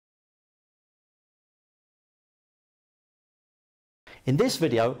In this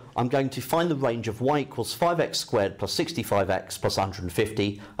video, I'm going to find the range of y equals 5x squared plus 65x plus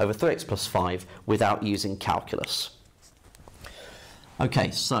 150 over 3x plus 5 without using calculus. Okay,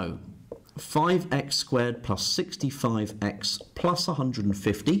 so 5x squared plus 65x plus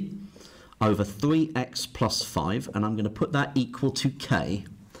 150 over 3x plus 5, and I'm going to put that equal to k.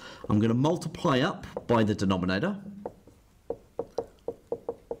 I'm going to multiply up by the denominator,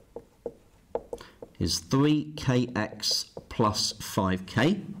 is 3kx plus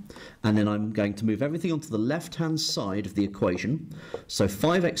 5k, and then I'm going to move everything onto the left-hand side of the equation. So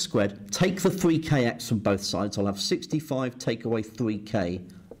 5x squared, take the 3kx from both sides. I'll have 65 take away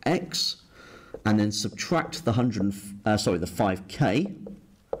 3kx, and then subtract the 5k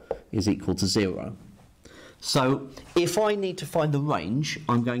is equal to 0. So if I need to find the range,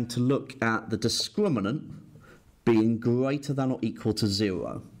 I'm going to look at the discriminant being greater than or equal to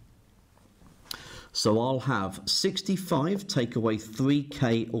 0. So I'll have 65 take away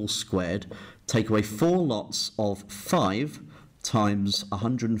 3k all squared, take away 4 lots of 5 times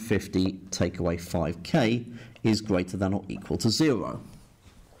 150 take away 5k is greater than or equal to 0.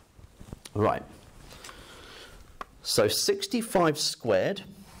 Right. So 65 squared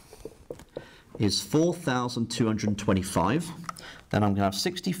is 4,225. Then I'm going to have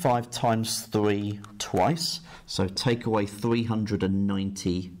 65 times 3 twice, so take away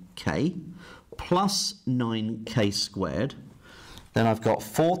 390k. Plus 9k squared. Then I've got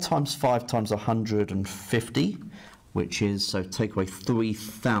 4 times 5 times 150, which is, so take away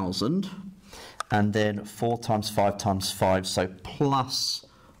 3,000. And then 4 times 5 times 5, so plus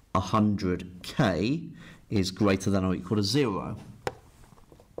 100k is greater than or equal to 0.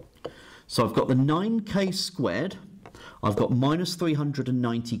 So I've got the 9k squared. I've got minus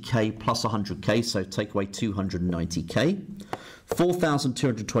 390k plus 100k, so take away 290k.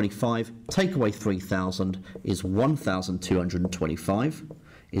 4,225, take away 3,000 is 1,225,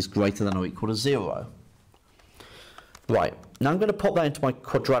 is greater than or equal to 0. Right, now I'm going to pop that into my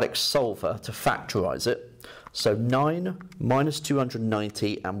quadratic solver to factorise it. So 9 minus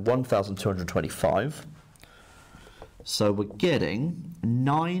 290 and 1,225. So we're getting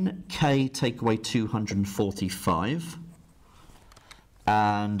 9k take away 245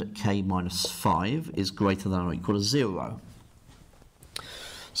 and k minus 5 is greater than or equal to 0.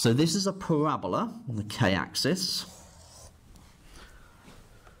 So this is a parabola on the k-axis.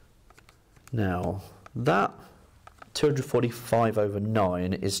 Now, that 245 over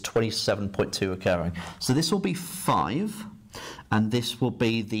 9 is 27.2 occurring. So this will be 5, and this will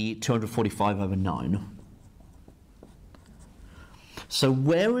be the 245 over 9. So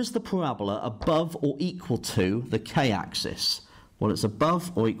where is the parabola above or equal to the k-axis? Well, it's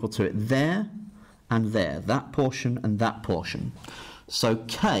above or equal to it there and there, that portion and that portion. So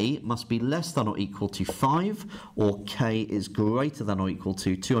k must be less than or equal to 5, or k is greater than or equal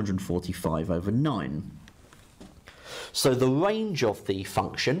to 245 over 9. So the range of the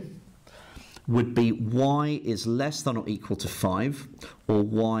function would be y is less than or equal to 5, or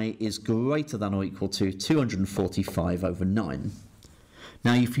y is greater than or equal to 245 over 9.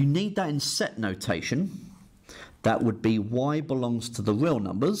 Now, if you need that in set notation, that would be y belongs to the real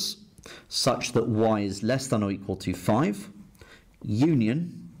numbers, such that y is less than or equal to 5,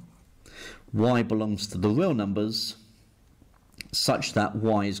 union y belongs to the real numbers such that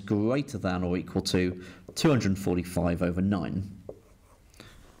y is greater than or equal to 245 over 9.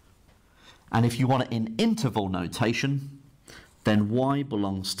 And if you want it in interval notation, then y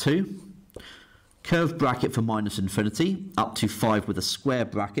belongs to curved bracket for minus infinity up to 5 with a square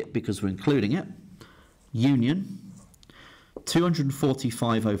bracket because we're including it, union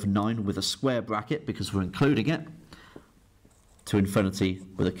 245 over 9 with a square bracket because we're including it, to infinity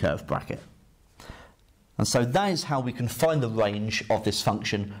with a curved bracket. And so that is how we can find the range of this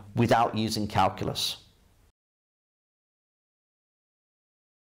function without using calculus.